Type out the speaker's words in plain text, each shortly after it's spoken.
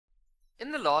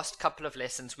In the last couple of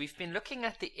lessons, we've been looking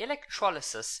at the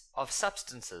electrolysis of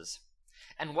substances.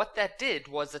 And what that did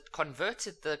was it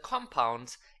converted the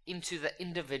compounds into the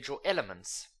individual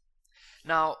elements.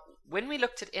 Now, when we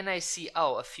looked at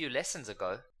NaCl a few lessons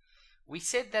ago, we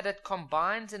said that it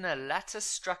combines in a lattice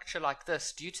structure like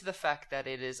this due to the fact that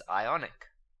it is ionic.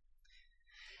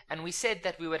 And we said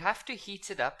that we would have to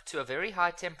heat it up to a very high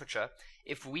temperature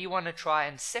if we want to try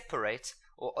and separate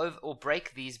or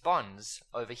break these bonds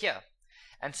over here.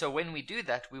 And so when we do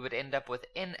that, we would end up with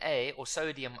Na or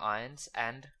sodium ions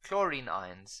and chlorine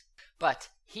ions. But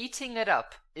heating it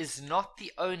up is not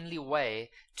the only way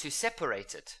to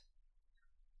separate it.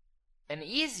 An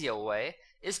easier way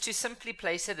is to simply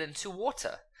place it into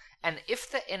water. And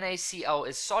if the NaCl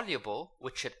is soluble,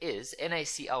 which it is,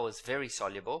 NaCl is very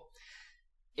soluble,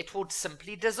 it would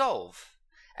simply dissolve.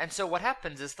 And so what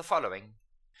happens is the following.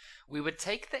 We would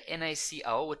take the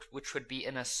NaCl, which would be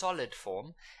in a solid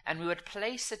form, and we would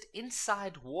place it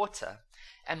inside water.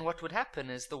 And what would happen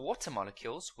is the water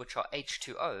molecules, which are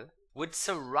H2O, would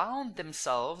surround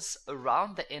themselves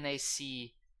around the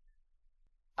NaCl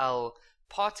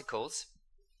particles,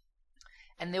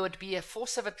 and there would be a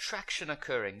force of attraction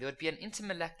occurring. There would be an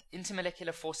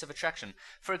intermolecular force of attraction.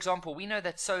 For example, we know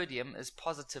that sodium is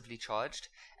positively charged,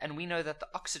 and we know that the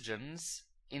oxygens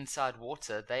inside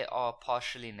water, they are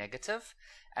partially negative,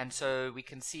 and so we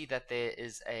can see that there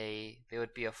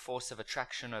would be a force of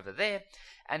attraction over there,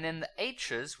 and then the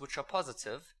H's, which are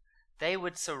positive, they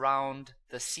would surround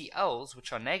the Cl's,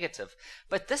 which are negative.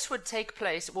 But this would take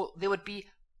place, well, there would be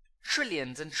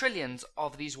trillions and trillions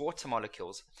of these water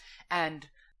molecules, and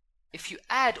if you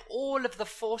add all of the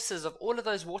forces of all of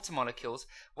those water molecules,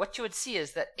 what you would see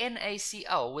is that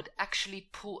NaCl would actually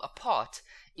pull apart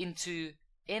into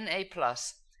Na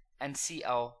plus and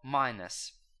Cl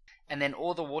minus, and then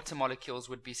all the water molecules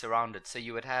would be surrounded. So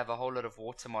you would have a whole lot of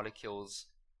water molecules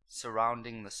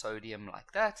surrounding the sodium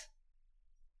like that.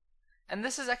 And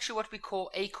this is actually what we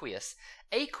call aqueous.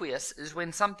 Aqueous is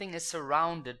when something is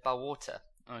surrounded by water.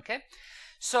 Okay,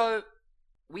 so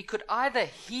we could either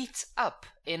heat up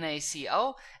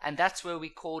NaCl, and that's where we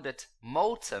called it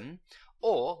molten,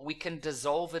 or we can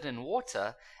dissolve it in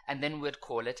water, and then we'd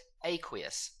call it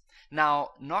aqueous. Now,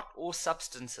 not all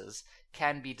substances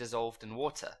can be dissolved in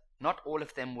water. Not all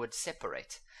of them would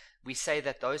separate. We say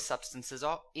that those substances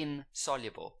are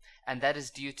insoluble, and that is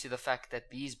due to the fact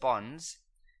that these bonds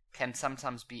can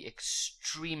sometimes be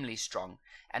extremely strong,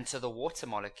 and so the water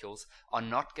molecules are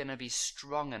not going to be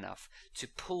strong enough to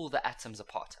pull the atoms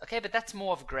apart. Okay, but that's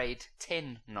more of grade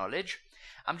 10 knowledge.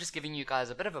 I'm just giving you guys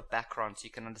a bit of a background so you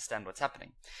can understand what's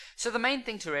happening. So the main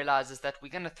thing to realize is that we're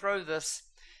going to throw this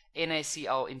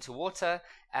NaCl into water,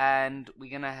 and we're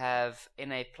going to have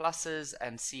Na pluses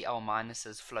and Cl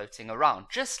minuses floating around,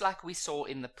 just like we saw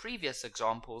in the previous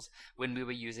examples when we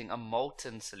were using a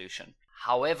molten solution.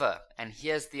 However, and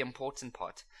here's the important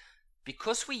part,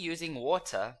 because we're using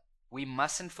water, we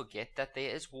mustn't forget that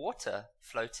there is water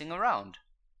floating around.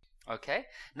 Okay,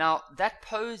 now that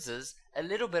poses a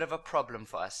little bit of a problem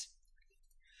for us,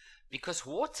 because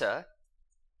water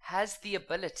has the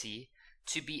ability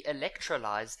to be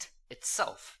electrolyzed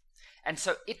itself, and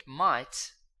so it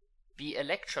might be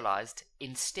electrolyzed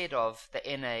instead of the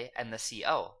Na and the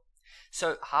Cl.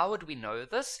 So how would we know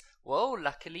this? Well,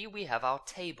 luckily we have our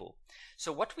table.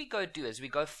 So what we go do is we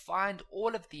go find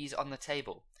all of these on the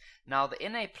table. Now the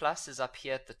Na plus is up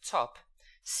here at the top,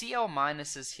 Cl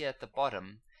minus is here at the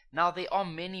bottom. Now there are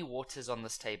many waters on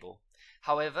this table.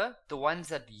 However, the ones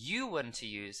that you want to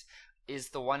use is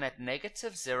the one at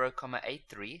negative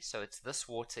 0,83, so it's this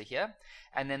water here,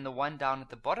 and then the one down at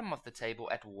the bottom of the table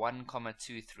at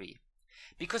 1,23.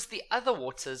 Because the other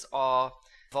waters are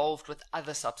involved with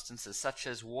other substances, such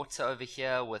as water over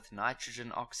here with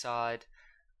nitrogen oxide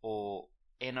or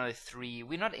NO3.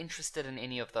 We're not interested in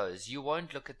any of those. You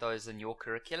won't look at those in your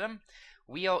curriculum.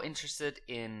 We are interested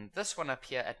in this one up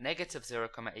here at negative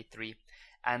 0,83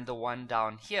 and the one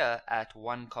down here at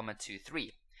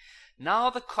 1,23.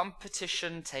 Now the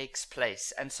competition takes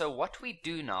place, and so what we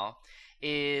do now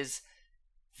is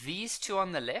these two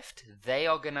on the left, they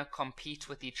are going to compete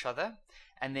with each other,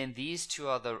 and then these two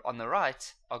on the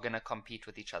right are going to compete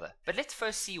with each other. But let's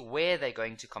first see where they're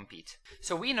going to compete.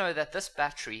 So we know that this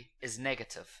battery is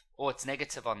negative, or it's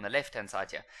negative on the left hand side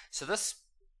here. So this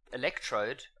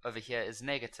electrode over here is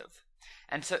negative,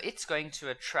 and so it's going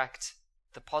to attract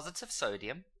the positive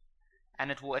sodium, and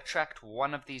it will attract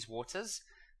one of these waters.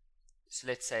 So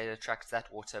let's say it attracts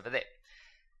that water over there.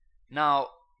 Now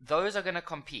those are going to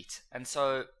compete, and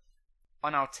so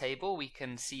on our table, we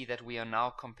can see that we are now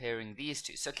comparing these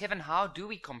two. So Kevin, how do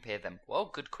we compare them? Well,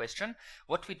 good question.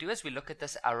 What we do is we look at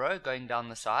this arrow going down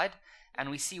the side, and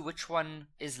we see which one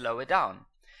is lower down.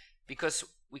 Because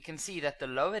we can see that the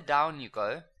lower down you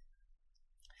go,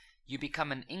 you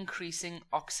become an increasing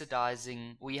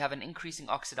oxidizing, we have an increasing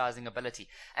oxidizing ability.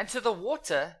 And so the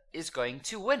water is going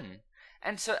to win.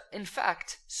 And so, in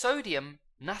fact, sodium,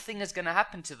 nothing is going to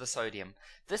happen to the sodium.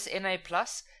 This Na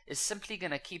plus is simply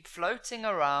going to keep floating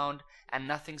around and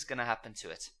nothing's going to happen to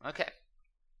it. Okay.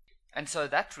 And so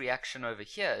that reaction over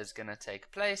here is going to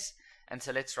take place. And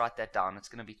so let's write that down. It's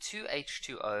going to be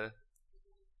 2H2O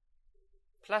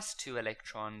plus 2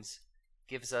 electrons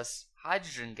gives us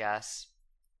hydrogen gas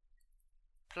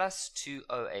plus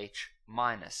 2OH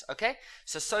minus. Okay.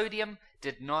 So sodium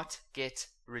did not get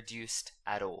reduced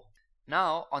at all.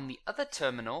 Now, on the other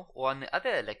terminal, or on the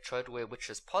other electrode, which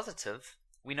is positive,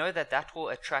 we know that that will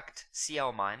attract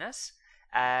Cl minus,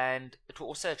 and it will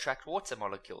also attract water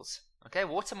molecules. Okay,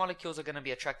 water molecules are going to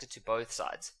be attracted to both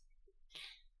sides.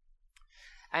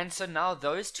 And so now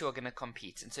those two are going to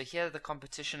compete. And so here the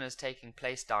competition is taking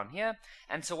place down here.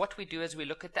 And so what we do is we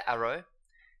look at the arrow,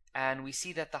 and we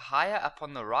see that the higher up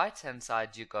on the right-hand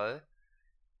side you go,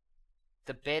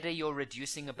 the better your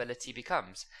reducing ability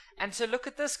becomes. And so look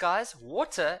at this, guys.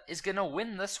 Water is going to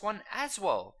win this one as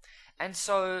well. And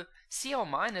so Cl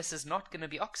minus is not going to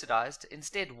be oxidized.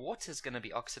 Instead, water is going to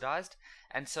be oxidized.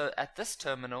 And so at this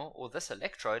terminal, or this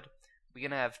electrode, we're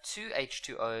going to have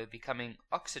 2H2O becoming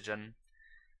oxygen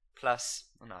plus,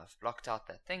 oh no, I've blocked out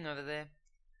that thing over there,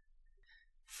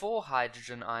 4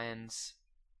 hydrogen ions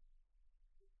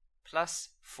plus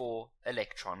 4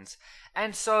 electrons.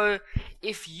 And so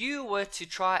if you were to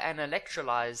try and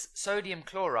electrolyze sodium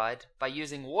chloride by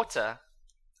using water,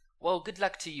 well, good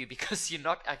luck to you, because you're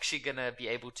not actually going to be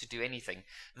able to do anything.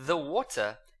 The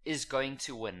water is going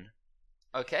to win.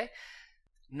 Okay?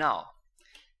 Now,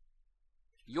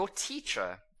 your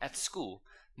teacher at school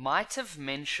might have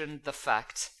mentioned the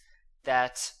fact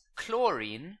that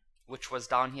chlorine, which was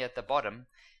down here at the bottom,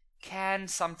 can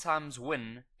sometimes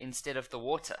win instead of the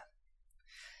water.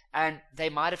 And they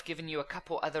might have given you a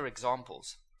couple other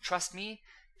examples. Trust me,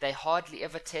 they hardly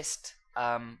ever test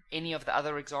any of the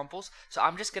other examples. So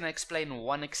I'm just going to explain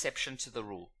one exception to the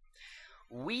rule.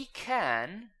 We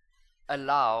can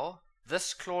allow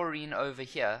this chlorine over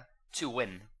here to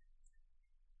win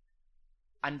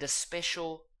under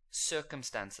special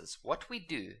circumstances. What we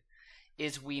do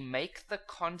is we make the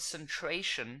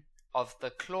concentration of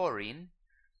the chlorine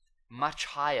much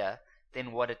higher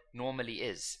than what it normally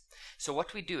is. So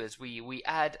what we do is we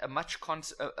add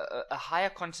a higher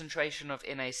concentration of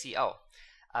NaCl.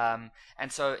 And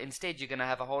so instead you're going to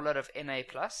have a whole lot of Na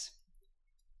plus,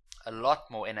 a lot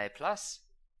more Na plus,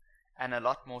 and a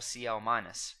lot more Cl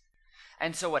minus.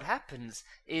 And so what happens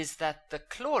is that the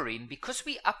chlorine, because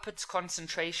we up its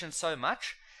concentration so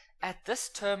much, at this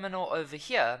terminal over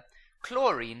here,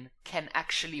 chlorine can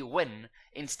actually win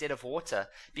instead of water,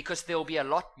 because there will be a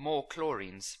lot more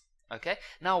chlorines. Okay?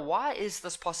 Now, why is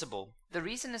this possible? The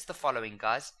reason is the following,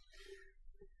 guys.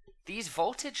 These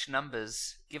voltage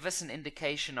numbers give us an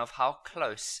indication of how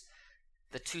close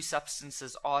the two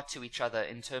substances are to each other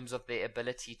in terms of their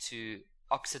ability to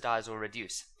oxidize or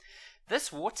reduce.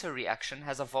 This water reaction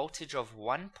has a voltage of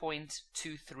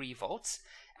 1.23 volts,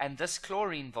 and this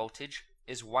chlorine voltage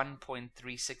is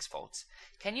 1.36 volts.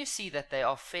 Can you see that they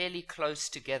are fairly close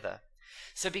together?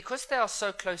 So because they are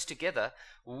so close together,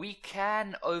 we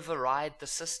can override the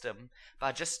system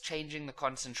by just changing the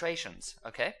concentrations,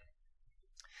 okay?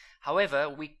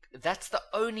 However, that's the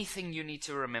only thing you need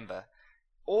to remember.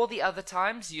 All the other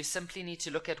times, you simply need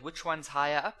to look at which one's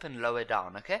higher up and lower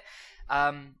down, okay?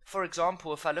 For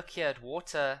example, if I look here at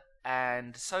water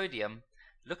and sodium,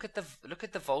 look at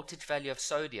the voltage value of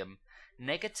sodium,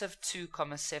 negative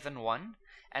 2,71,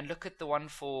 and look at the one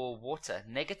for water,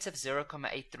 negative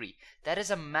 0,83. That is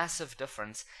a massive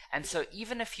difference. And so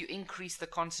even if you increase the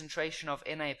concentration of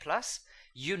Na+,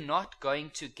 you're not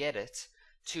going to get it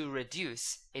to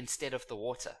reduce instead of the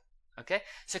water. Okay?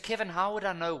 So Kevin, how would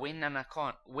I know when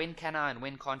can I and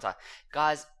when can't I?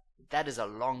 Guys, that is a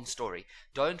long story.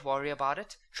 Don't worry about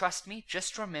it. Trust me,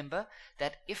 just remember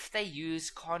that if they use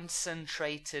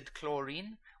concentrated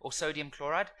chlorine or sodium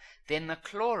chloride, then the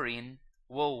chlorine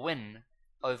will win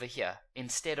over here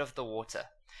instead of the water.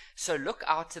 So look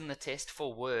out in the test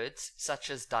for words such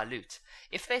as dilute.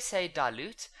 If they say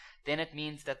dilute, then it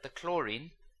means that the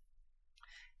chlorine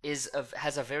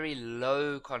has a very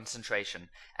low concentration,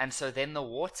 and so then the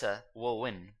water will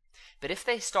win. But if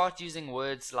they start using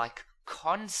words like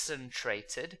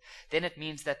concentrated, then it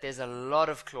means that there's a lot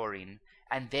of chlorine,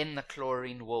 and then the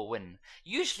chlorine will win.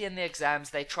 Usually in the exams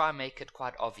they try and make it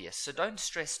quite obvious, so don't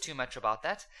stress too much about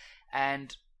that.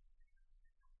 And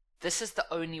this is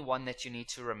the only one that you need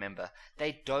to remember.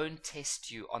 They don't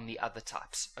test you on the other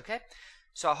types, okay?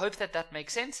 So I hope that that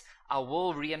makes sense. I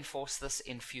will reinforce this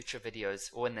in future videos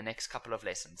or in the next couple of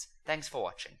lessons. Thanks for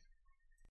watching.